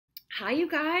Hi, you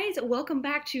guys. Welcome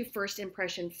back to First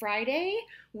Impression Friday,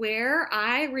 where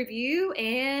I review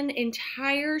an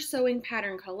entire sewing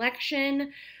pattern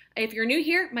collection. If you're new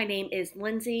here, my name is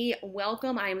Lindsay.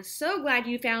 Welcome. I am so glad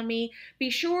you found me. Be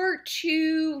sure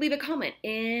to leave a comment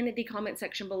in the comment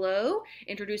section below,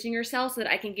 introducing yourself so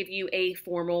that I can give you a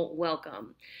formal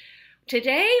welcome.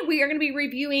 Today, we are going to be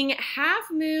reviewing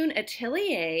Halfmoon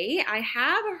Atelier. I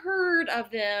have heard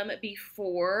of them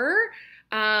before.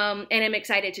 And I'm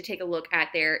excited to take a look at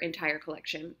their entire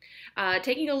collection.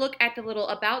 Taking a look at the little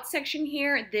about section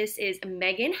here, this is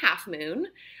Megan Halfmoon.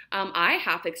 I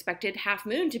half expected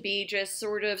Halfmoon to be just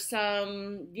sort of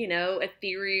some,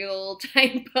 ethereal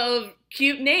type of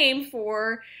cute name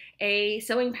for a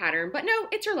sewing pattern, but no,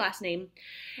 it's her last name.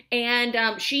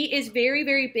 And she is very,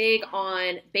 very big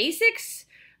on basics,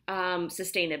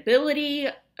 sustainability,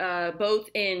 both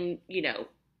in,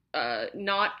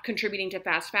 not contributing to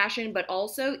fast fashion, but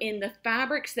also in the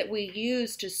fabrics that we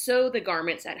use to sew the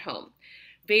garments at home.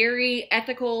 Very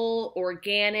ethical,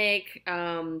 organic,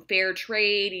 fair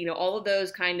trade, all of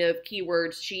those kind of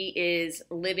keywords. She is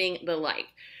living the life.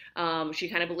 She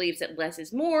kind of believes that less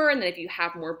is more, and that if you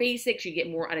have more basics, you get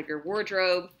more out of your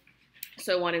wardrobe,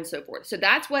 so on and so forth. So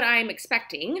that's what I'm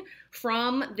expecting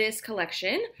from this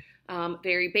collection.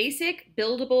 Very basic,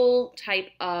 buildable type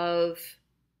of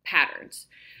patterns.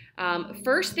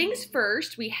 First things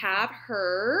first, we have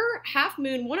her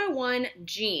Halfmoon 101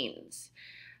 jeans.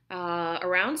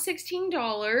 Around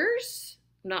 $16.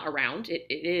 Not around, it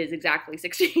is exactly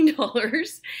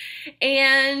 $16.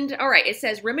 And all right, it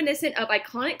says reminiscent of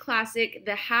iconic classic,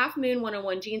 the Halfmoon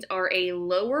 101 jeans are a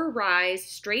lower rise,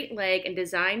 straight leg and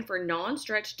designed for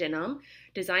non-stretch denim,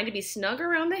 designed to be snug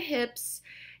around the hips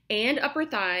and upper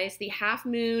thighs. The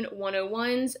Halfmoon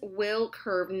 101s will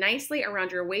curve nicely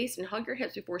around your waist and hug your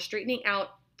hips before straightening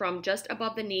out from just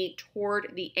above the knee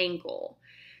toward the ankle.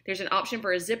 There's an option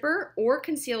for a zipper or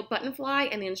concealed button fly,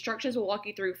 and the instructions will walk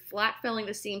you through flat filling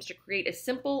the seams to create a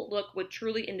simple look with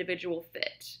truly individual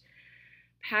fit.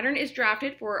 Pattern is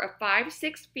drafted for a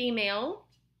 5'6" female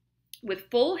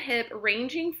with full hip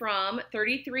ranging from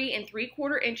 33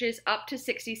 3/4 inches up to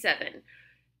 67.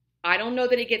 I don't know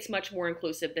that it gets much more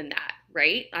inclusive than that,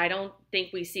 right? I don't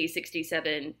think we see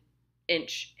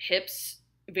 67-inch hips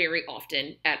very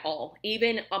often at all,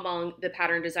 even among the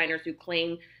pattern designers who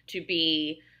claim to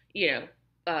be,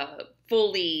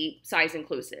 fully size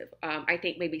inclusive. I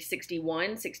think maybe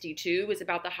 61, 62 is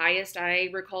about the highest I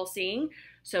recall seeing.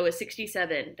 So a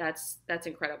 67, that's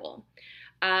incredible.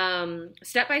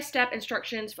 Step-by-step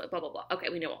instructions, blah, blah, blah. Okay,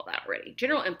 we know all that already.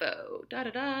 General info,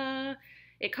 da-da-da.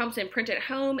 It comes in print at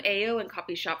home, AO, and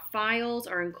copy shop files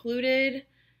are included.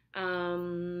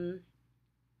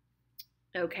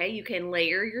 Okay, you can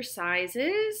layer your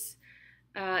sizes.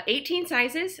 18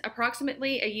 sizes,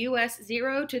 approximately a US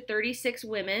 0 to 36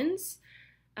 women's.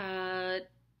 They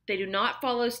do not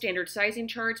follow standard sizing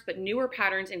charts, but newer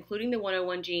patterns, including the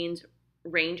 101 jeans,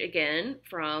 range again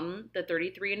from the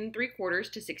 33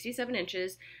 3/4 to 67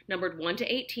 inches, numbered 1 to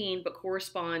 18, but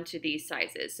correspond to these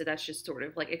sizes. So that's just sort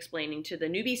of like explaining to the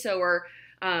newbie sewer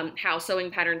how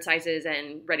sewing pattern sizes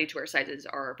and ready-to-wear sizes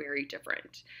are very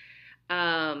different.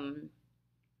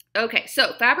 Okay,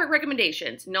 so fabric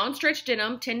recommendations. Non-stretch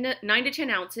denim, 9 to 10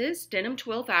 ounces, denim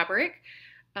twill fabric.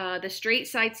 The straight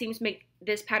side seams make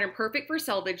this pattern perfect for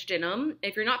selvage denim.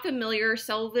 If you're not familiar,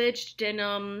 selvaged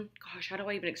denim, gosh, how do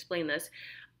I even explain this?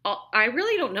 I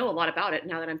really don't know a lot about it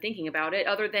now that I'm thinking about it,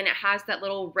 other than it has that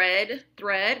little red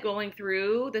thread going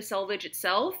through the selvage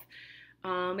itself.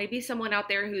 Maybe someone out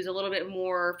there who's a little bit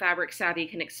more fabric savvy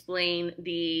can explain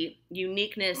the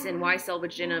uniqueness and why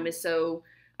selvage denim is so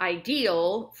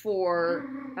ideal for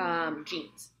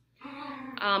jeans.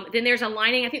 Then there's a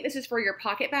lining. I think this is for your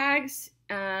pocket bags.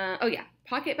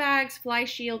 Pocket bags, fly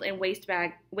shield, and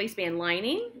waistband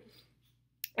lining.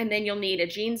 And then you'll need a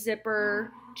jeans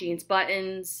zipper, jeans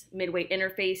buttons, midway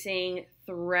interfacing,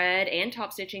 thread and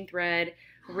top stitching thread,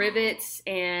 rivets,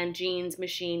 and jeans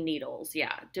machine needles.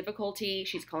 Yeah, difficulty,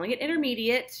 she's calling it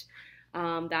intermediate.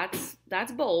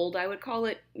 That's bold. I would call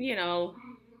it,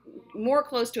 more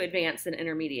close to advanced than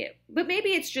intermediate. But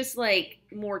maybe it's just like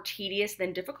more tedious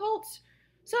than difficult.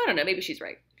 So I don't know, maybe she's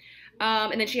right.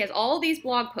 And then she has all these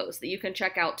blog posts that you can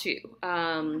check out too.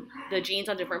 The jeans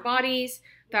on different bodies,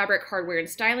 fabric, hardware, and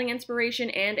styling inspiration,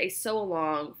 and a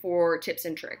sew-along for tips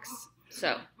and tricks.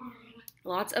 So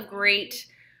lots of great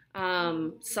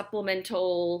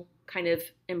supplemental kind of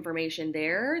information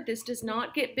there. This does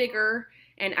not get bigger,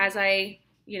 and as I,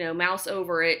 mouse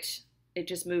over it, it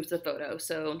just moves the photo.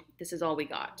 So this is all we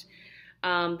got.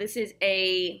 This is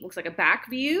looks like a back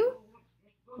view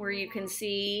where you can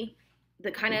see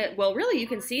the kind of, well, really you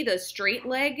can see the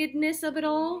straight-leggedness of it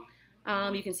all.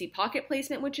 You can see pocket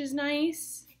placement, which is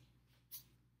nice.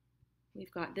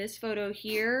 We've got this photo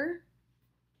here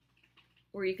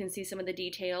where you can see some of the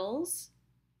details.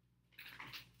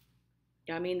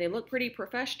 I mean, they look pretty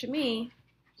profesh to me.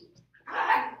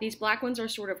 These black ones are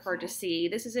sort of hard to see.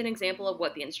 This is an example of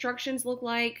what the instructions look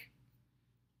like.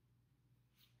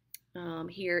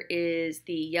 Here is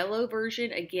the yellow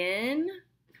version again.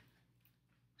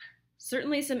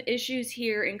 Certainly some issues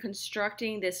here in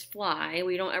constructing this fly.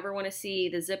 We don't ever want to see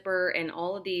the zipper and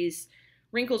all of these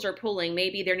wrinkles are pulling.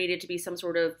 Maybe there needed to be some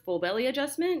sort of full belly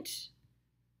adjustment.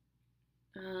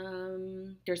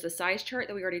 There's the size chart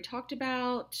that we already talked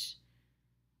about.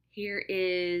 Here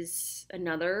is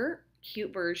another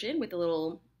cute version with a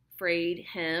little frayed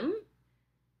hem.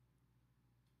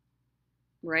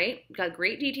 Right? Got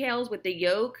great details with the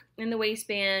yoke and the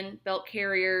waistband, belt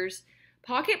carriers.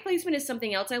 Pocket placement is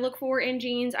something else I look for in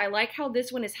jeans. I like how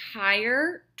this one is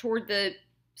higher toward the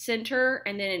center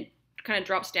and then it kind of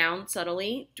drops down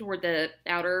subtly toward the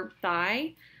outer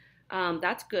thigh.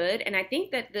 That's good. And I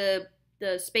think that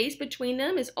the space between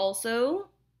them is also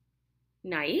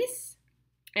nice.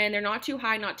 And they're not too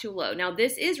high, not too low. Now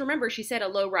this is, remember, she said a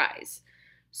low rise.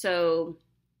 So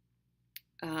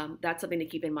that's something to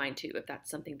keep in mind too, if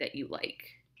that's something that you like.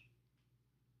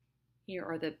 Here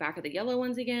are the back of the yellow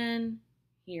ones again.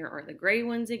 Here are the gray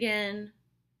ones again.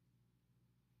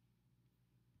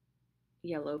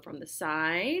 Yellow from the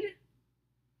side.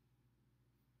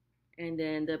 And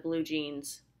then the blue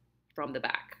jeans from the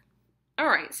back. All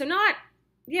right, so not,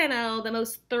 you know, the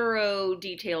most thorough,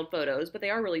 detailed photos, but they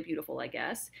are really beautiful, I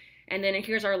guess. And then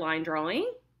here's our line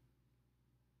drawing.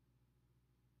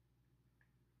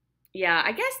 Yeah,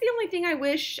 I guess the only thing I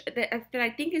wish that I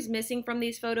think is missing from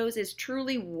these photos is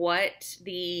truly what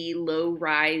the low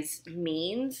rise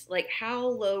means. Like, how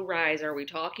low rise are we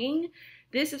talking?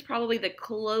 This is probably the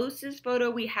closest photo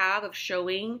we have of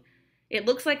showing. It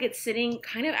looks like it's sitting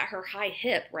kind of at her high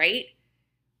hip, right?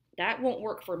 That won't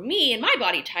work for me and my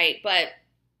body type, but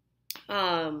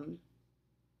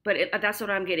that's what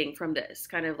I'm getting from this,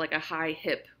 kind of like a high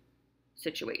hip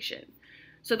situation.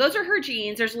 So those are her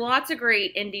jeans. There's lots of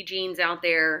great indie jeans out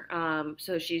there.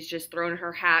 So she's just thrown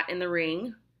her hat in the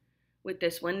ring with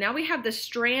this one. Now we have the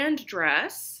Strand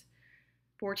dress,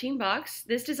 14 bucks.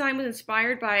 This design was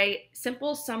inspired by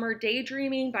simple summer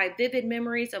daydreaming, by vivid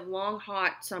memories of long,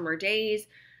 hot summer days,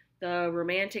 the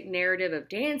romantic narrative of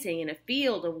dancing in a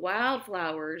field of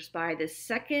wildflowers, by the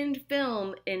second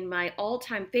film in my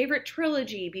all-time favorite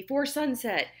trilogy, Before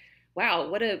Sunset. Wow,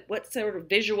 what sort of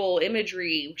visual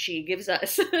imagery she gives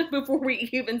us before we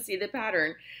even see the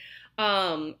pattern.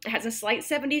 It has a slight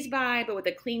 70s vibe, but with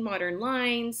a clean modern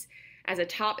lines. As a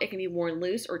top, it can be worn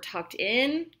loose or tucked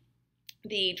in.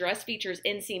 The dress features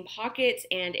inseam pockets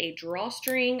and a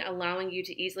drawstring, allowing you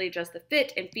to easily adjust the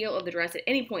fit and feel of the dress at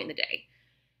any point in the day.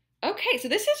 Okay, so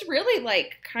this is really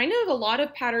like kind of a lot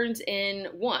of patterns in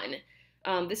one.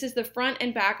 This is the front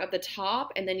and back of the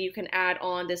top, and then you can add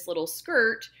on this little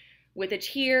skirt with a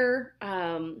tier,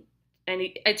 and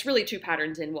it's really two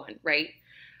patterns in one, right?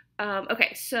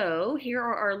 Okay, so here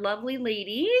are our lovely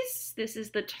ladies. This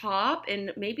is the top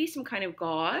and maybe some kind of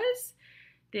gauze.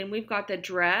 Then we've got the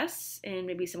dress and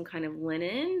maybe some kind of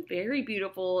linen. Very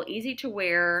beautiful, easy to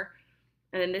wear.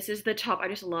 And then this is the top. I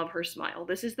just love her smile.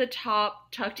 This is the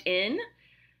top tucked in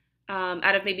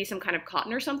out of maybe some kind of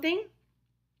cotton or something.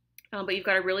 But you've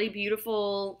got a really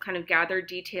beautiful kind of gathered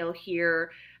detail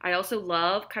here. I also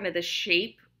love kind of the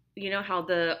shape, you know, how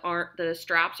the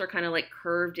straps are kind of like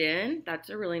curved in. That's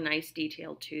a really nice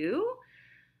detail too.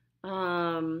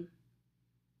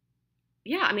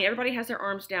 Yeah, I mean, everybody has their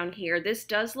arms down here. This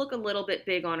does look a little bit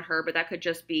big on her, but that could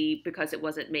just be because it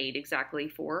wasn't made exactly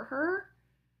for her.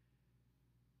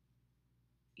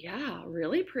 Yeah,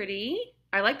 really pretty.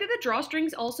 I like that the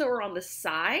drawstrings also are on the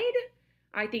side.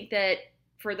 I think that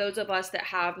for those of us that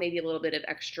have maybe a little bit of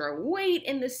extra weight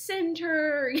in the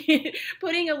center,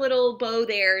 putting a little bow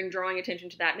there and drawing attention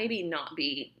to that maybe not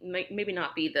be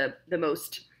the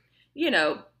most, you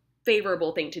know,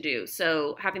 favorable thing to do.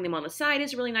 So having them on the side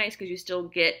is really nice because you still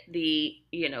get the,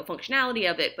 you know, functionality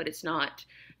of it, but it's not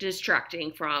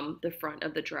distracting from the front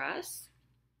of the dress.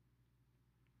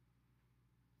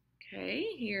 Okay,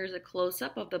 here's a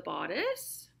close-up of the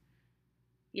bodice.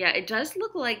 Yeah, it does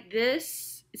look like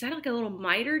this. Is that like a little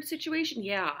mitered situation?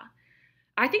 Yeah.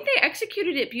 I think they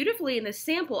executed it beautifully in the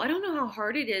sample. I don't know how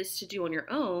hard it is to do on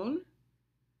your own.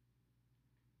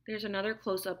 There's another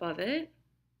close-up of it.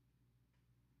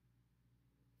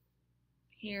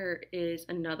 Here is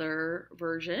another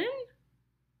version.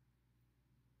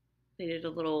 They did a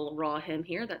little raw hem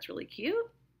here. That's really cute.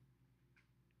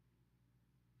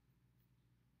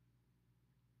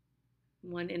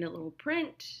 one in a little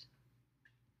print.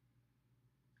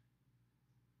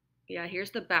 Yeah,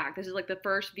 here's the back. This is like the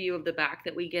first view of the back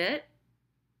that we get.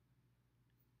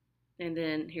 And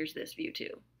then here's this view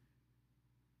too.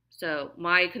 So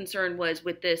my concern was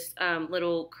with this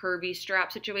little curvy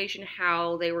strap situation,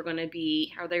 how they were going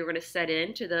to set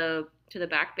into the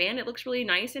back band. It looks really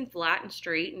nice and flat and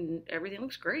straight, and everything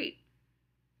looks great.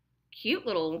 Cute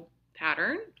little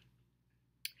pattern.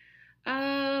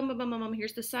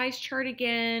 Here's the size chart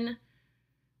again.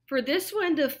 For this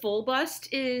one, the full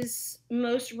bust is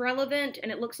most relevant,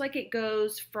 and it looks like it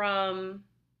goes from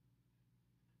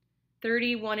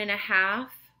 31.5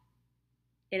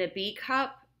 in a B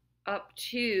cup up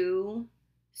to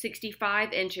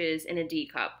 65 inches in a D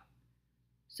cup.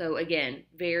 So again,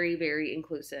 very, very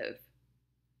inclusive.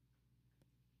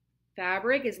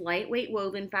 Fabric is lightweight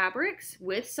woven fabrics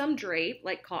with some drape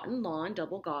like cotton, lawn,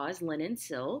 double gauze, linen,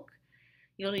 silk.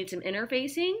 You'll need some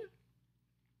interfacing,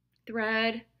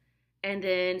 thread, and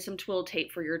then some twill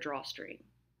tape for your drawstring.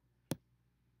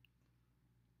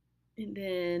 And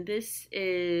then this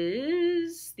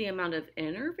is the amount of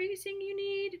interfacing you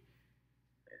need.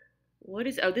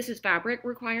 This is fabric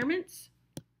requirements.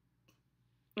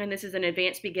 And this is an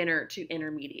advanced beginner to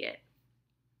intermediate.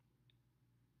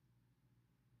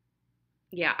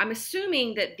 Yeah, I'm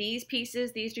assuming that these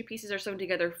two pieces are sewn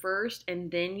together first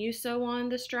and then you sew on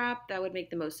the strap. That would make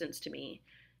the most sense to me.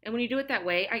 And when you do it that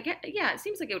way, it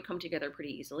seems like it would come together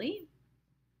pretty easily.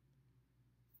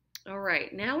 All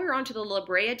right, now we're on to the La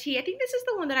Brea tee. I think this is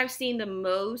the one that I've seen the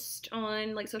most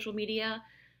on like social media.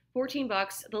 14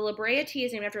 bucks. The La Brea tee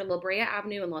is named after La Brea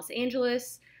Avenue in Los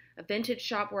Angeles, a vintage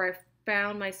shop where I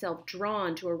found myself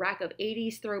drawn to a rack of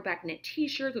 80s throwback knit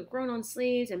t-shirts with grown-on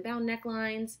sleeves and bound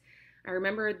necklines. I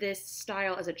remember this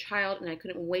style as a child, and I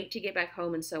couldn't wait to get back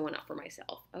home and sew one up for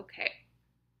myself. Okay.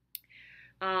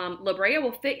 La Brea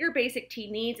will fit your basic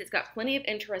tee needs. It's got plenty of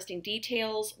interesting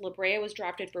details. La Brea was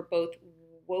drafted for both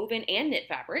woven and knit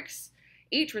fabrics,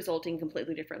 each resulting in a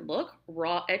completely different look.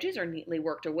 Raw edges are neatly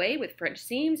worked away with French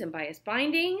seams and bias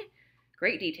binding.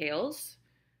 Great details.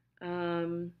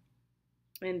 And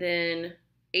then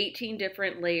 18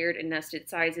 different layered and nested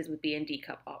sizes with B and D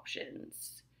cup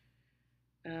options.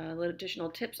 Little additional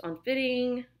tips on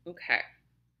fitting. Okay.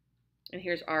 And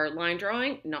here's our line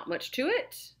drawing. Not much to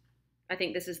it. I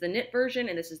think this is the knit version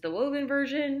and this is the woven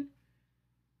version.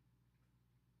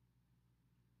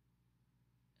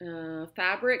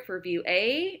 Fabric for view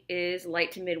A is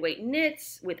light to mid-weight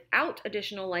knits without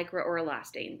additional lycra or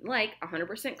elastane, like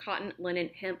 100% cotton, linen,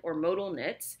 hemp, or modal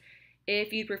knits.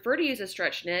 If you prefer to use a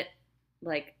stretch knit,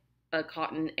 like a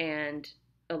cotton and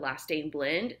elastane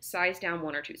blend, size down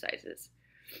 1 or 2 sizes.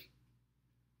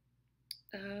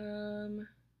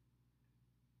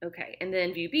 Okay, and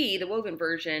then view B, the woven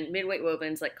version, mid-weight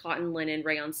wovens like cotton, linen,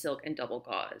 rayon, silk, and double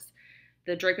gauze.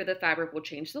 The drape of the fabric will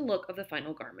change the look of the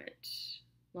final garment.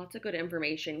 Lots of good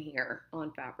information here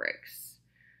on fabrics.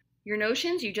 Your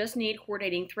notions, you just need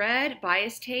coordinating thread,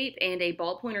 bias tape, and a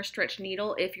ballpoint or stretch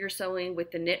needle. If you're sewing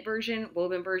with the knit version,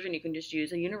 woven version, you can just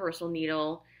use a universal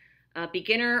needle.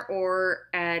 Beginner or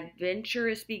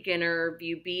adventurous beginner,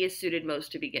 view B is suited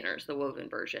most to beginners, the woven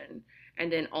version.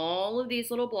 And then all of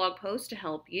these little blog posts to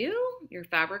help you, your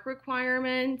fabric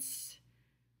requirements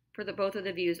for both of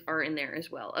the views are in there as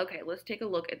well. Okay, let's take a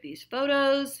look at these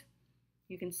photos.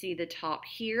 You can see the top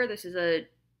here. This is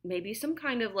maybe some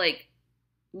kind of like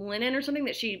linen or something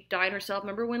that she dyed herself.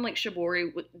 Remember when like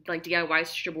shibori, like DIY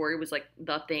shibori was like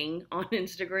the thing on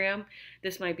Instagram?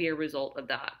 This might be a result of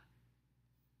that.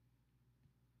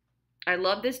 I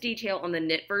love this detail on the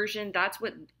knit version. That's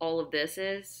what all of this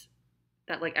is.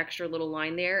 That like extra little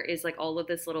line there is like all of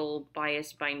this little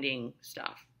bias binding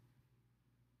stuff.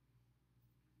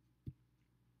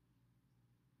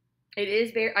 It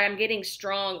is I'm getting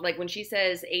strong, like when she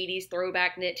says 80s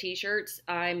throwback knit t-shirts,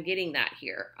 I'm getting that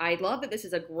here. I love that this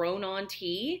is a grown-on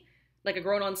tee, like a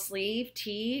grown-on sleeve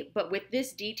tee, but with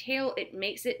this detail, it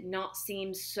makes it not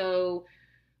seem so,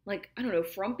 like, I don't know,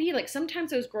 frumpy. Like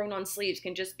sometimes those grown-on sleeves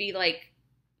can just be like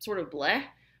sort of bleh,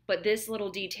 but this little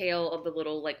detail of the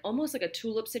little, like almost like a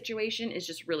tulip situation is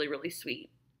just really, really sweet.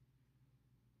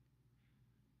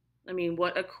 I mean,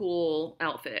 what a cool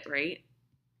outfit, right?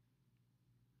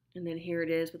 And then here it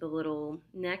is with a little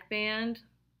neckband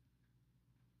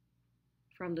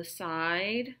from the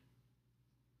side.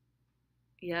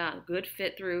 Yeah, good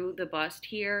fit through the bust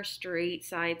here. Straight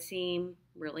side seam,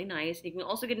 really nice. You can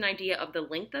also get an idea of the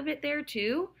length of it there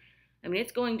too. I mean,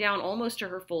 it's going down almost to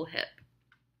her full hip.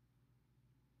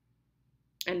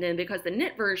 And then because the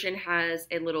knit version has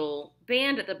a little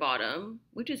band at the bottom,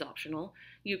 which is optional,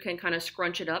 you can kind of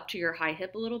scrunch it up to your high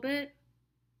hip a little bit.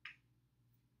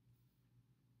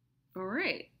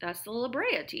 right, that's the La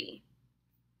Brea tee.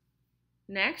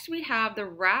 Next, we have the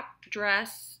wrap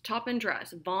dress, top and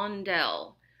dress,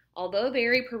 Vondel. Although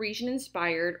very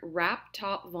Parisian-inspired, wrap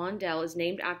top Vondel is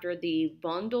named after the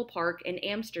Vondel Park in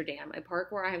Amsterdam, a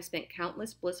park where I have spent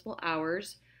countless blissful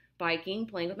hours biking,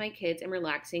 playing with my kids, and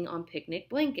relaxing on picnic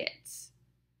blankets.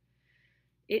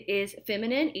 It is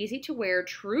feminine, easy to wear,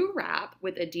 true wrap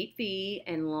with a deep V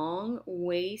and long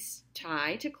waist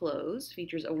tie to close.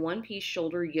 Features a one-piece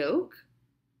shoulder yoke.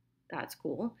 That's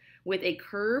cool. With a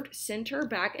curved center,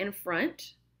 back, and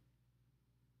front.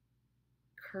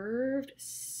 Curved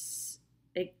center,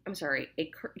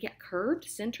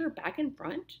 back, and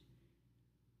front.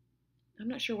 I'm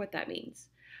not sure what that means.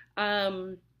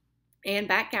 And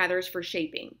back gathers for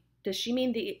shaping. Does she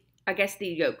mean I guess the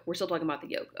yoke. We're still talking about the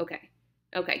yoke.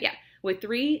 Okay, yeah. With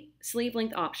 3 sleeve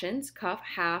length options, cuff,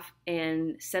 half,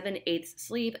 and 7/8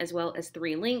 sleeve, as well as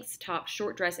 3 lengths, top,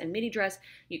 short dress, and midi dress,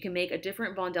 you can make a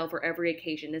different Vondel for every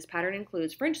occasion. This pattern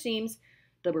includes French seams,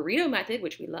 the burrito method,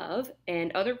 which we love,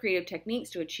 and other creative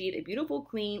techniques to achieve a beautiful,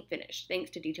 clean finish.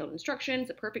 Thanks to detailed instructions,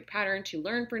 the perfect pattern to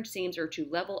learn French seams or to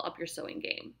level up your sewing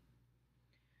game.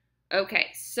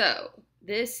 Okay, so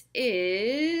this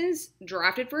is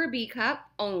drafted for a B cup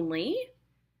only.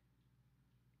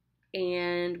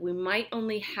 And we might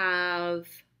only have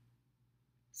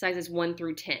sizes 1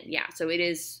 through 10. Yeah, so it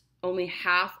is only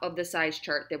half of the size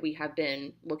chart that we have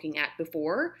been looking at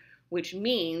before, which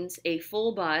means a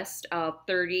full bust of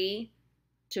 30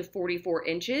 to 44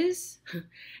 inches,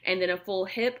 and then a full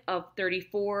hip of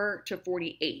 34 to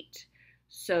 48.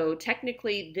 So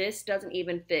technically, this doesn't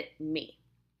even fit me.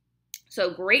 So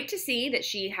great to see that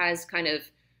she has kind of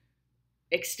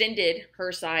extended her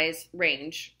size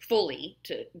range fully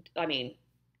to, I mean,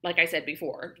 like I said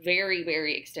before, very,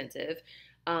 very extensive.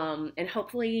 And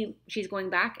hopefully she's going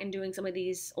back and doing some of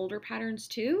these older patterns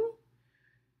too.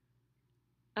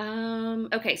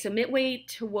 Okay, so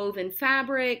mid-weight woven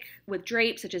fabric with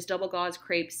drapes such as double gauze,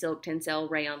 crepe, silk, tencel,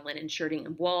 rayon, linen, shirting,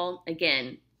 and voile.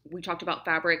 Again, we talked about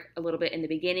fabric a little bit in the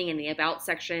beginning in the about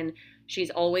section. She's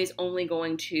always only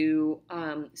going to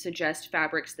suggest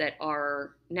fabrics that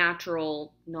are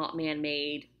natural, not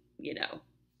man-made,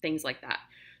 things like that.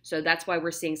 So that's why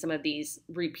we're seeing some of these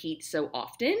repeat so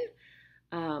often.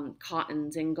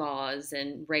 Cottons and gauze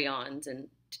and rayons and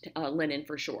linen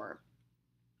for sure.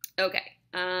 Okay.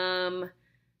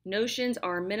 Notions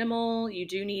are minimal. You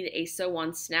do need a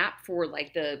sew-on snap for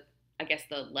like the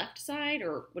left side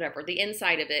or whatever, the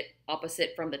inside of it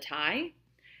opposite from the tie.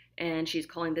 And she's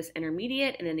calling this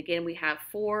intermediate. And then again, we have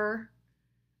 4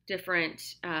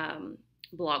 different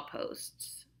blog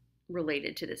posts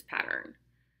related to this pattern.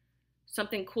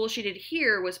 Something cool she did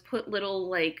here was put little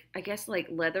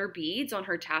leather beads on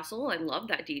her tassel. I love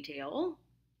that detail.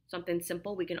 Something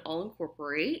simple we can all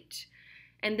incorporate.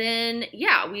 And then,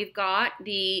 yeah, we've got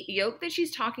the yoke that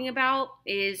she's talking about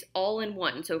is all in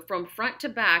one. So from front to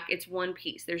back, it's one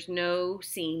piece. There's no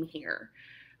seam here.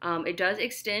 It does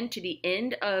extend to the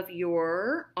end of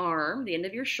your arm, the end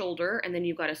of your shoulder, and then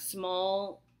you've got a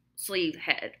small sleeve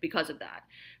head because of that.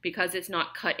 Because it's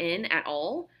not cut in at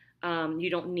all,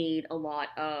 you don't need a lot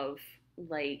of,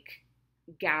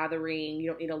 gathering.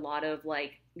 You don't need a lot of,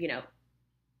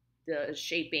 the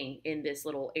shaping in this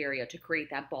little area to create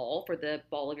that ball for the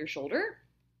ball of your shoulder.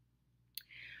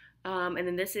 And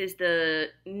then this is the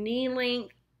knee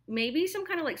length, maybe some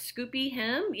kind of scoopy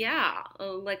hem. Yeah,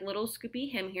 little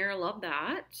scoopy hem here. I love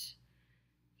that.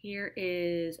 Here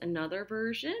is another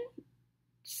version,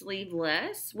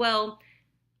 sleeveless. Well,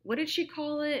 what did she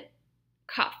call it?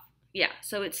 Cuff. Yeah,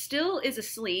 so it still is a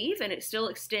sleeve and it still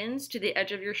extends to the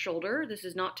edge of your shoulder. This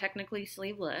is not technically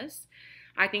sleeveless.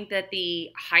 I think that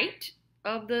the height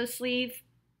of the sleeve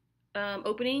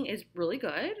opening is really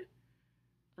good.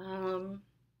 Oh,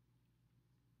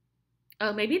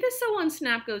 maybe the sew-on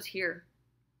snap goes here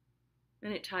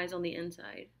and it ties on the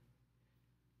inside.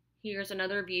 Here's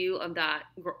another view of that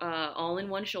all in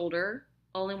one shoulder,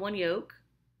 all in one yoke.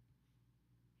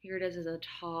 Here it is as a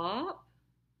top.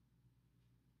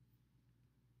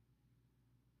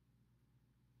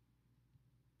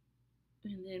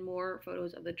 And then more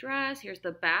photos of the dress. Here's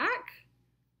the back.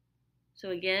 So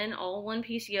again, all one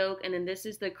piece yoke. And then this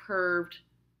is the curved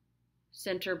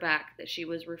center back that she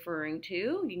was referring to.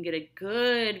 You can get a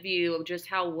good view of just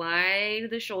how wide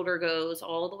the shoulder goes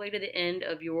all the way to the end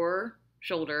of your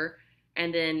shoulder.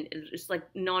 And then it's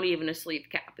not even a sleeve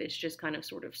cap. It's just kind of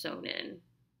sort of sewn in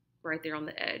right there on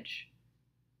the edge.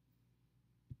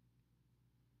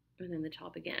 And then the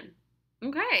top again.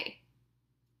 Okay.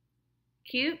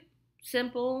 Cute.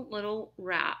 Simple little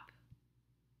wrap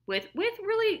with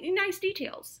really nice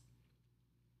details.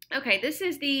 Okay, this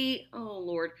is the, oh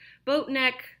Lord, boat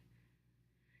neck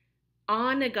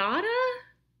Anegada,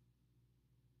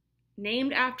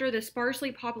 named after the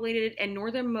sparsely populated and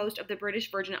northernmost of the British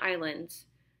Virgin Islands.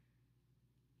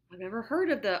 I've never heard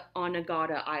of the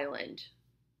Anegada Island.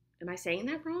 Am I saying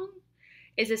that wrong?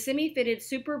 Is a semi-fitted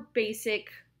super basic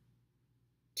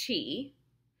tee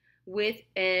with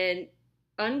an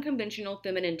unconventional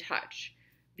feminine touch.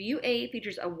 View A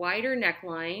features a wider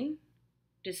neckline,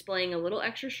 displaying a little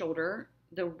extra shoulder.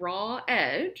 The raw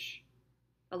edge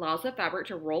allows the fabric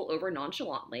to roll over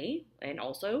nonchalantly and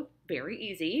also very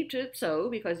easy to sew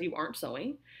because you aren't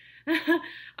sewing.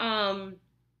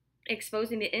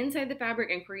 Exposing the inside of the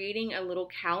fabric and creating a little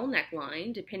cowl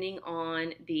neckline depending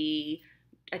on the,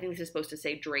 I think this is supposed to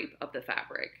say drape of the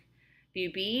fabric.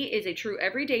 View B is a true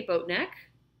everyday boat neck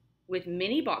with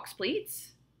mini box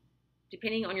pleats.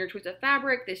 Depending on your choice of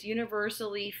fabric, this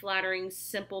universally flattering,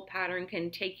 simple pattern can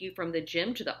take you from the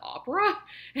gym to the opera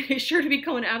and is sure to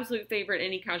become an absolute favorite in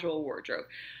any casual wardrobe.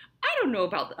 I don't know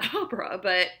about the opera,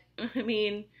 but I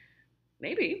mean,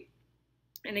 maybe.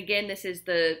 And again, this is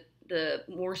the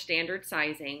more standard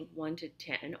sizing, 1 to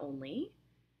 10 only.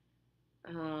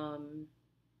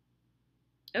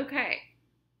 Okay.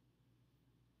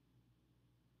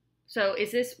 So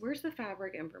is this, where's the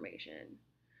fabric information?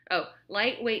 Oh,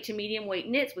 lightweight to medium weight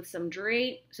knits with some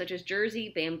drape, such as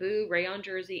jersey, bamboo, rayon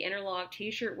jersey, interlock,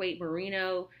 t-shirt weight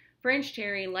merino, French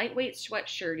terry, lightweight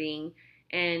sweatshirting,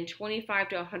 and 25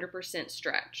 to 100%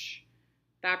 stretch.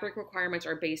 Fabric requirements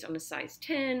are based on a size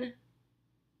 10.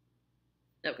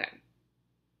 Okay.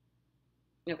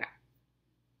 Okay.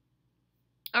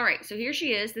 All right, so here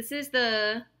she is. This is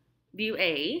the view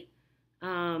A.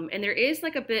 And there is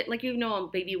like a bit, like you know on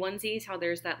baby onesies, how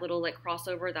there's that little like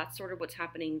crossover. That's sort of what's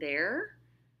happening there.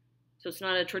 So it's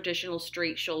not a traditional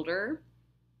straight shoulder.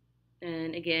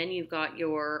 And again, you've got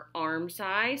your arm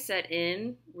size set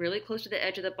in really close to the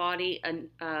edge of the body, an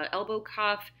elbow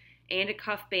cuff and a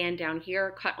cuff band down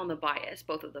here cut on the bias.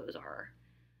 Both of those are.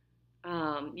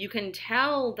 You can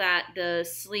tell that the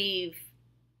sleeve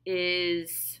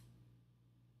is,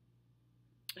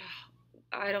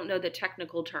 I don't know the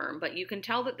technical term, but you can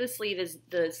tell that the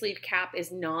sleeve cap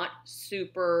is not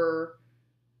super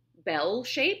bell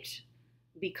shaped,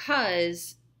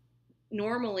 because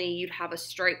normally you'd have a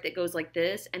stripe that goes like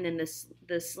this, and then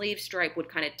the sleeve stripe would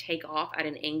kind of take off at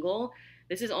an angle.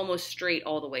 This is almost straight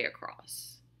all the way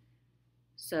across.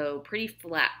 So pretty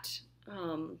flat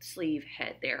sleeve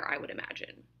head there, I would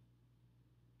imagine.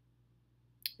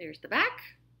 There's the back.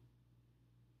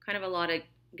 Kind of a lot of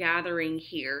gathering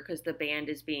here because the band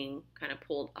is being kind of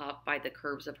pulled up by the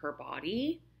curves of her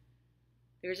body.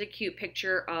 There's a cute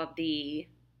picture of the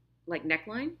like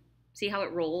neckline. See how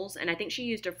it rolls? And I think she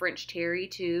used a French terry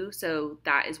too, so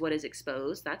that is what is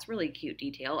exposed. That's really cute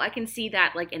detail. I can see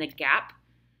that like in a Gap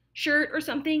shirt or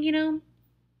something, you know.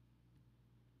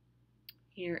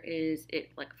 Here is it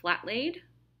like flat laid.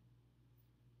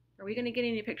 Are we going to get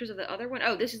any pictures of the other one?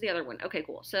 Oh, this is the other one. Okay,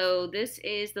 cool. So this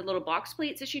is the little box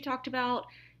pleats that she talked about.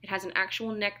 It has an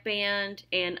actual neckband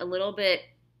and a little bit,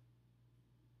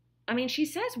 I mean, she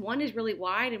says one is really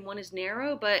wide and one is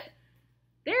narrow, but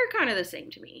they're kind of the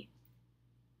same to me.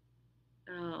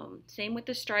 Same with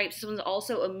the stripes. This one's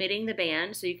also omitting the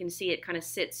band, so you can see it kind of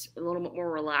sits a little bit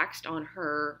more relaxed on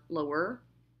her lower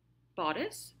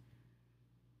bodice.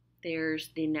 There's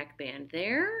the neckband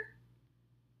there.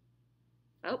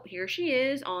 Oh, here she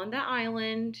is on the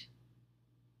island,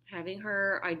 having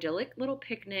her idyllic little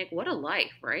picnic. What a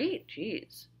life, right?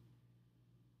 Jeez.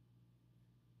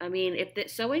 I mean,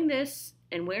 if sewing this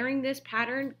and wearing this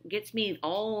pattern gets me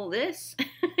all this,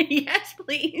 yes,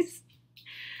 please.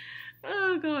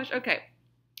 Oh, gosh. Okay.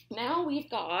 Now we've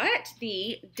got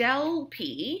the Del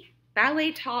P,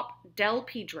 ballet top Del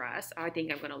P dress. I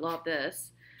think I'm going to love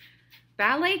this.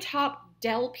 Ballet top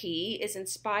Del P is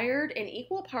inspired in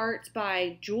equal parts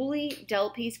by Julie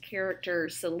Delpy's character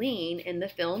Celine in the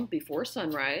film Before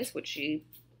Sunrise, which she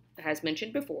has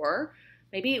mentioned before.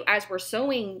 Maybe as we're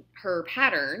sewing her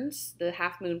patterns, the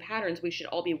Halfmoon patterns, we should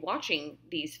all be watching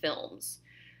these films.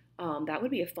 That would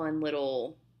be a fun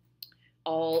little,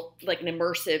 all like an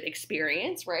immersive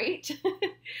experience, right?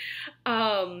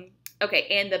 Okay,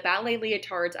 and the ballet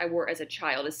leotards I wore as a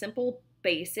child, a simple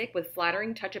basic with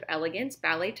flattering touch of elegance,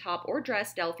 ballet top or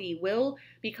dress Delphi will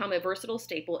become a versatile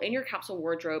staple in your capsule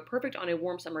wardrobe, perfect on a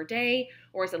warm summer day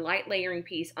or as a light layering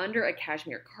piece under a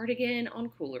cashmere cardigan on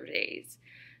cooler days.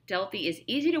 Delphi is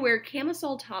easy to wear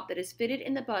camisole top that is fitted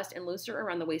in the bust and looser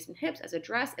around the waist and hips. As a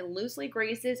dress, it loosely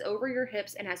graces over your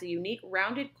hips and has a unique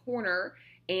rounded corner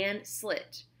and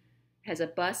slit. It has a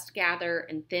bust gather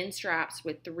and thin straps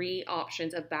with 3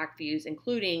 options of back views,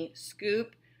 including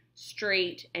scoop,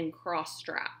 straight, and cross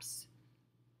straps,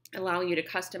 allowing you to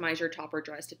customize your top or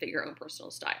dress to fit your own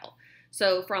personal style.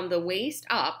 So from the waist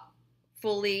up,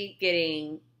 fully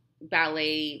getting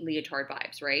ballet leotard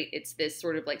vibes, right? It's this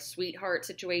sort of like sweetheart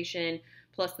situation,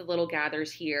 plus the little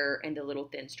gathers here and the little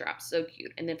thin straps. So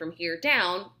cute. And then from here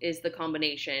down is the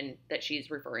combination that she's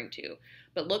referring to.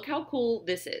 But look how cool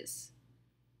this is.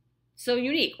 So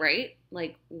unique, right?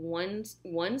 Like one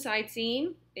side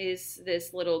seam is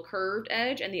this little curved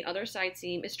edge and the other side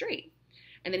seam is straight.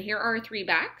 And then here are 3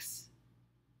 backs.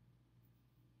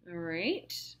 All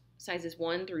right. Sizes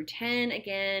 1 through 10.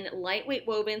 Again, lightweight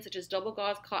woven such as double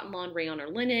gauze, cotton, lawn, rayon, or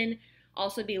linen.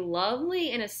 Also be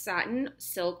lovely in a satin,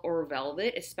 silk, or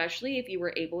velvet, especially if you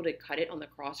were able to cut it on the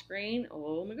cross grain.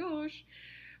 Oh my gosh.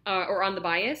 Or on the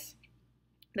bias.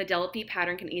 The Delphi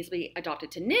pattern can easily be adopted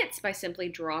to knits by simply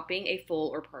dropping a full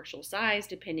or partial size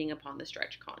depending upon the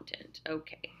stretch content.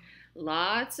 Okay.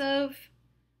 Lots of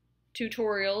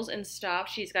tutorials and stuff.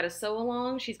 She's got a sew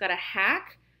along. She's got a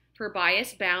hack for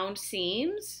bias bound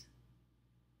seams.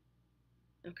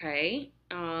 Okay.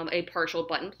 A partial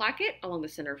button placket along the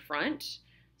center front.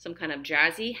 Some kind of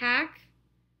jazzy hack.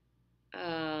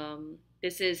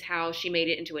 This is how she made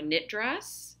it into a knit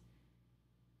dress.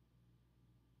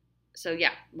 So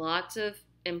yeah, lots of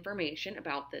information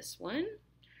about this one.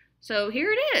 So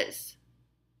here it is.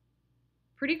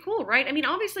 Pretty cool, right? I mean,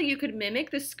 obviously you could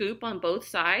mimic the scoop on both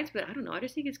sides, but I don't know. I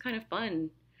just think it's kind of fun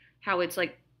how it's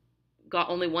like got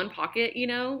only one pocket, you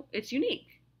know? It's unique.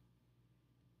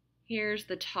 Here's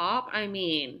the top. I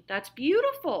mean, that's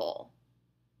beautiful.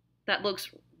 That looks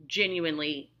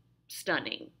genuinely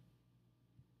stunning.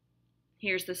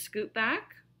 Here's the scoop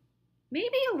back.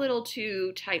 Maybe a little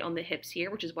too tight on the hips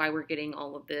here, which is why we're getting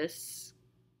all of this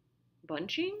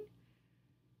bunching.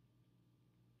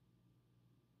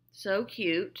 So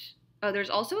cute. Oh, there's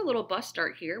also a little bust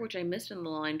dart here, which I missed in the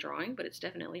line drawing, but it's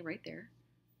definitely right there.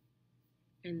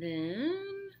 And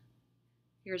then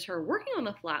here's her working on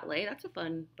the flat lay. That's a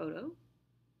fun photo.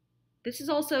 This is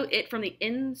also it from the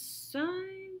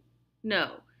inside.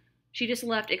 No, she just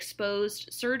left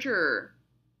exposed serger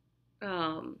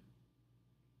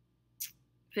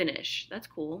finish. That's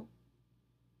cool.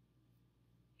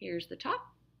 Here's the top.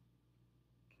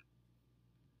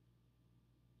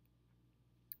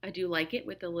 I do like it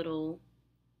with the little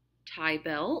tie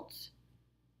belt.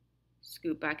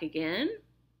 Scoop back again.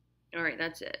 All right,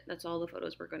 that's it. That's all the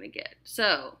photos we're going to get.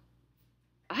 So,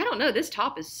 I don't know. This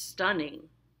top is stunning.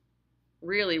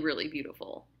 Really, really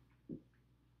beautiful.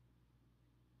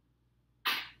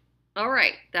 All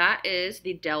right, that is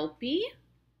the Delphi.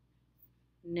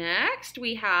 Next,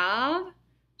 we have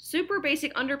super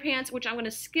basic underpants, which I'm going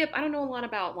to skip. I don't know a lot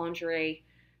about lingerie.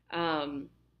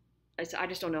 I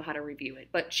just don't know how to review it,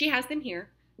 but she has them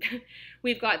here.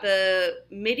 We've got the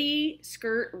midi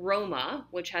skirt Roma,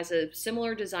 which has a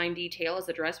similar design detail as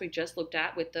the dress we just looked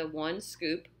at with the one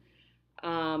scoop.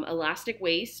 Elastic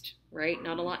waist, right?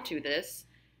 Not a lot to this.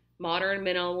 Modern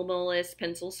minimalist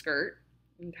pencil skirt.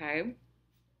 Okay.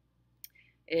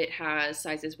 It has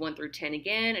sizes 1 through 10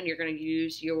 again, and you're going to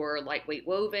use your lightweight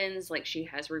wovens like she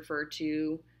has referred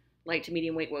to, light to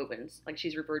medium weight wovens, like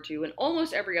she's referred to in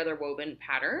almost every other woven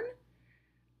pattern.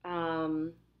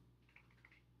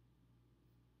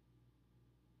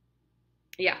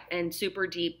 Yeah, and super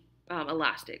deep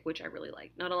elastic, which I really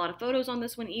like. Not a lot of photos on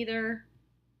this one either,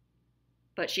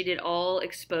 but she did all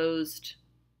exposed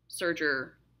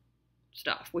serger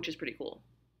stuff, which is pretty cool,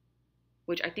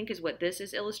 which I think is what this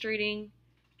is illustrating.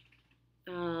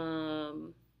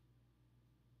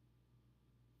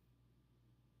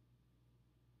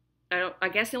 I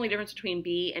guess the only difference between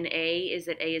B and A is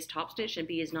that A is top stitch and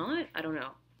B is not. I don't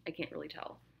know. I can't really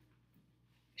tell.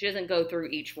 She doesn't go through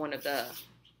each one of the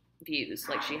views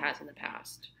like she has in the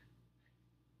past.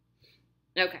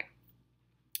 Okay.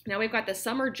 Now we've got the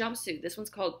summer jumpsuit. This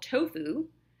one's called Tofu.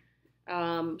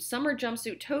 Summer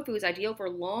jumpsuit Tofu is ideal for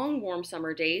long, warm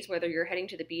summer days, whether you're heading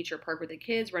to the beach or park with the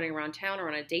kids, running around town, or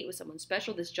on a date with someone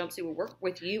special. This jumpsuit will work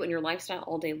with you and your lifestyle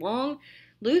all day long.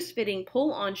 Loose-fitting,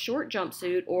 pull-on short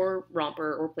jumpsuit or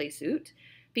romper or play suit,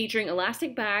 featuring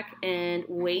elastic back and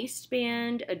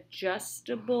waistband,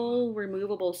 adjustable,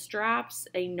 removable straps,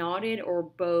 a knotted or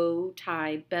bow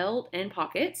tie belt, and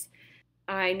pockets.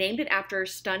 I named it after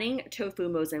stunning Tofu,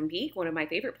 Mozambique, one of my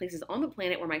favorite places on the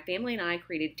planet where my family and I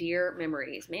created dear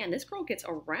memories. Man, this girl gets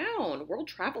around. World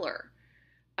traveler.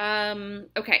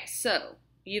 Okay, so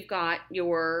you've got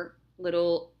your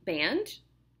little band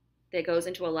that goes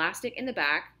into elastic in the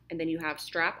back, and then you have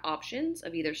strap options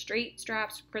of either straight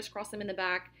straps, crisscross them in the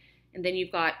back, and then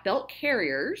you've got belt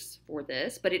carriers for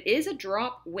this, but it is a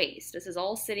drop waist. This is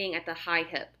all sitting at the high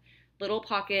hip. Little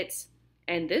pockets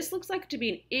And this looks like to be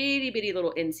an itty bitty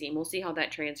little inseam. We'll see how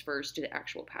that transfers to the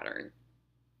actual pattern.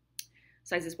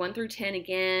 Sizes 1 through 10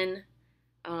 again.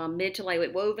 Mid to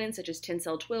lightweight woven, such as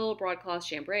tencel twill, broadcloth,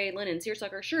 chambray, linen,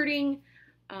 seersucker, shirting,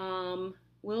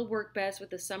 will work best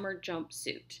with the summer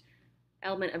jumpsuit.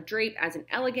 Element of drape adds an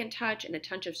elegant touch, and a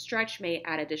touch of stretch may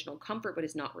add additional comfort, but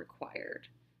is not required.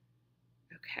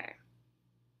 Okay.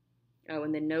 Oh,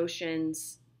 and the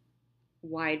notions: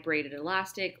 wide braided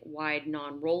elastic, wide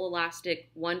non-roll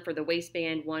elastic, one for the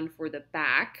waistband, one for the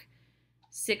back.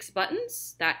 6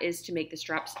 buttons. That is to make the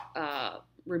straps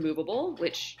removable,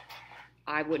 which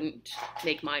I wouldn't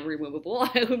make mine removable.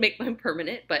 I would make mine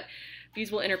permanent, but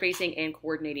fusible interfacing and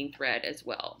coordinating thread as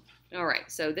well. All right,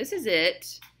 so this is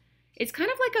it. It's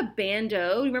kind of like a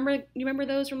bandeau. You remember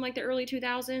those from like the early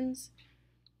 2000s?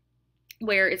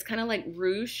 Where it's kind of like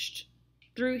ruched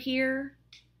through here.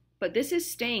 But this is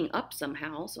staying up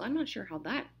somehow, so I'm not sure how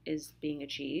that is being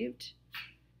achieved.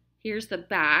 Here's the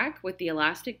back with the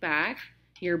elastic back.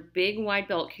 Your big wide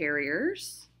belt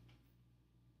carriers.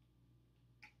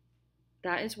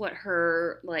 That is what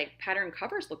her like pattern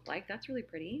covers look like. That's really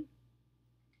pretty.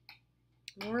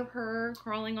 More of her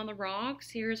crawling on the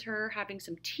rocks. Here's her having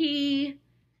some tea.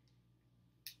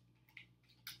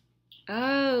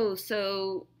 Oh,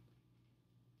 so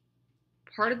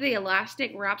part of the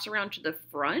elastic wraps around to the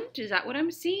front. Is that what I'm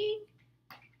seeing?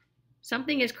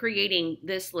 Something is creating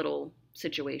this little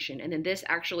situation, and then this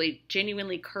actually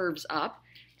genuinely curves up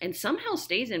and somehow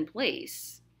stays in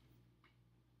place.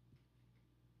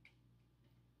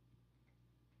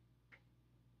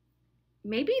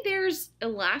 Maybe there's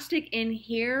elastic in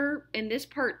here in this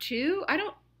part too. I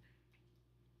don't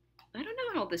know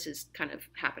how this is kind of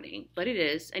happening, but it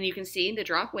is. And you can see the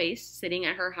drop waist sitting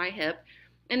at her high hip.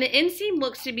 And the inseam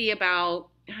looks to be about,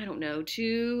 I don't know,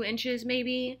 2 inches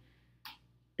maybe.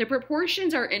 The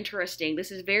proportions are interesting.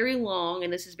 This is very long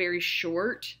and this is very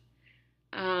short.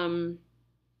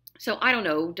 So I don't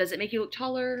know. Does it make you look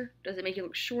taller? Does it make you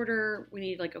look shorter? We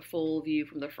need like a full view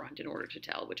from the front in order to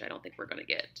tell, which I don't think we're going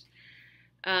to get.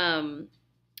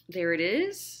 There it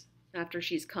is after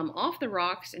she's come off the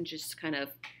rocks and just kind of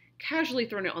casually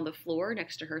thrown it on the floor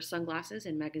next to her sunglasses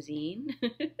and magazine.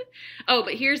 Oh,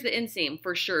 but here's the inseam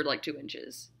for sure, like 2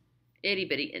 inches. Itty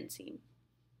bitty inseam.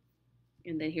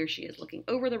 And then here she is looking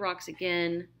over the rocks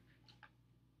again.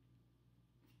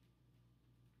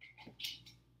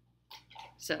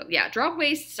 So yeah, drop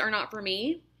waists are not for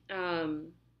me.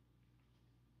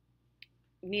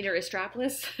 Neither is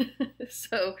strapless.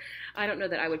 So I don't know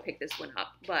that I would pick this one up,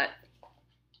 but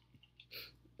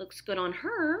looks good on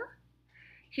her.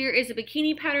 Here is a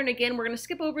bikini pattern. Again, we're going to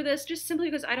skip over this just simply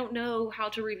because I don't know how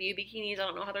to review bikinis. I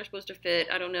don't know how they're supposed to fit.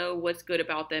 I don't know what's good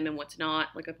about them and what's not.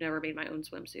 Like, I've never made my own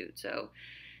swimsuit. So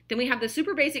then we have the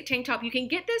super basic tank top. You can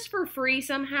get this for free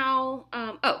somehow.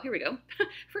 Oh, here we go.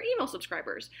 For email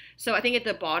subscribers. So I think at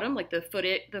the bottom, like the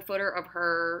footer of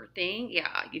her thing,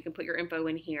 yeah, you can put your info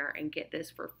in here and get this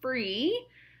for free.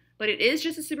 But it is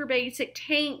just a super basic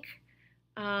tank.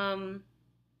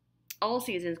 All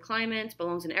seasons, climates,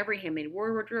 belongs in every handmade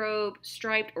wardrobe,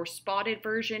 striped or spotted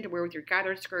version to wear with your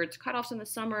gathered skirts, cutoffs in the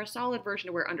summer, solid version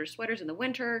to wear under sweaters in the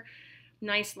winter,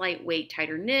 nice lightweight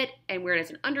tighter knit, and wear it as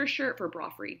an undershirt for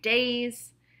bra-free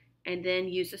days, and then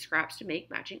use the scraps to make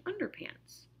matching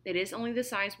underpants. It is only the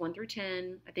size 1 through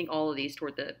 10. I think all of these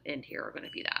toward the end here are going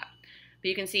to be that. But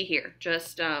you can see here,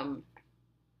 just, yeah,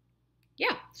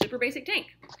 super basic tank.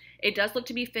 It does look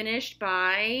to be finished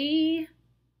by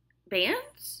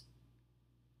bands.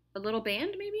 A little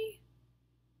band, maybe?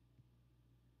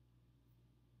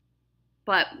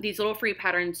 But these little free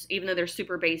patterns, even though they're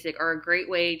super basic, are a great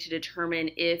way to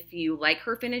determine if you like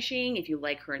her finishing, if you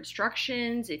like her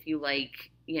instructions, if you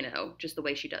like, you know, just the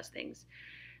way she does things.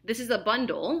 This is a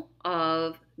bundle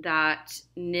of that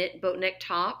knit boat neck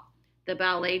top, the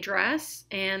ballet dress,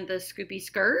 and the scoopy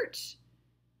skirt.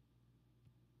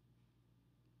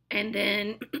 And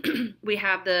then we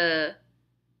have the...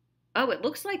 Oh, it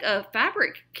looks like a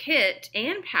fabric kit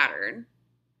and pattern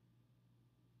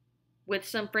with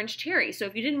some French terry. So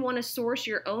if you didn't want to source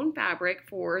your own fabric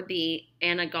for the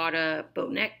Anagata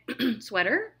boat neck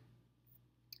sweater,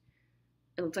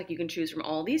 it looks like you can choose from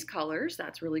all these colors.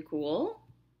 That's really cool.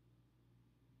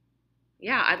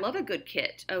 Yeah, I love a good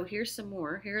kit. Oh, here's some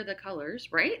more. Here are the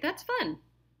colors, right? That's fun.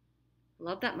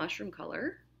 Love that mushroom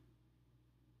color.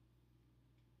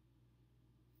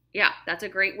 Yeah, that's a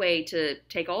great way to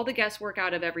take all the guesswork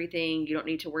out of everything. You don't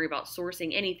need to worry about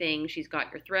sourcing anything. She's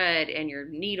got your thread and your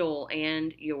needle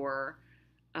and your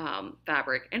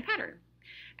fabric and pattern.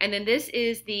 And then this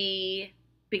is the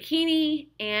bikini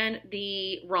and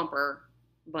the romper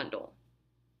bundle.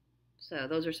 So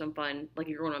those are some fun, like if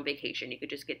you're going on vacation, you could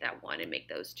just get that one and make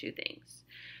those two things.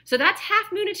 So that's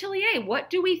Halfmoon Atelier. What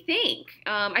do we think?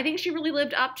 I think she really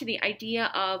lived up to the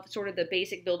idea of sort of the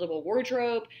basic buildable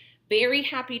wardrobe. Very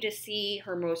happy to see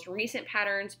her most recent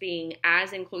patterns being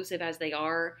as inclusive as they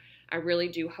are. I really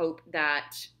do hope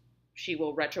that she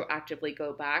will retroactively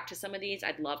go back to some of these.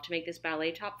 I'd love to make this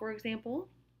ballet top, for example,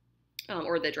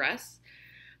 or the dress.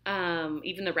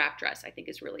 Even the wrap dress, I think,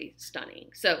 is really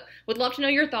stunning. So would love to know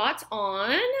your thoughts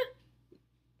on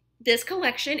this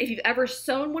collection. If you've ever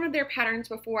sewn one of their patterns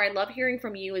before, I love hearing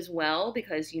from you as well,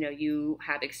 because you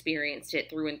have experienced it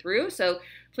through and through. So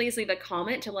please leave a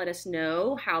comment to let us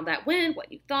know how that went,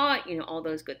 what you thought, all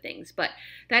those good things. But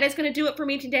that is going to do it for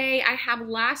me today. I have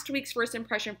last week's First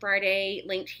Impression Friday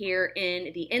linked here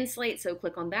in the end slate, so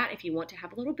click on that if you want to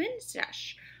have a little bin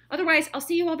stash. Otherwise, I'll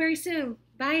see you all very soon.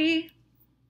 Bye.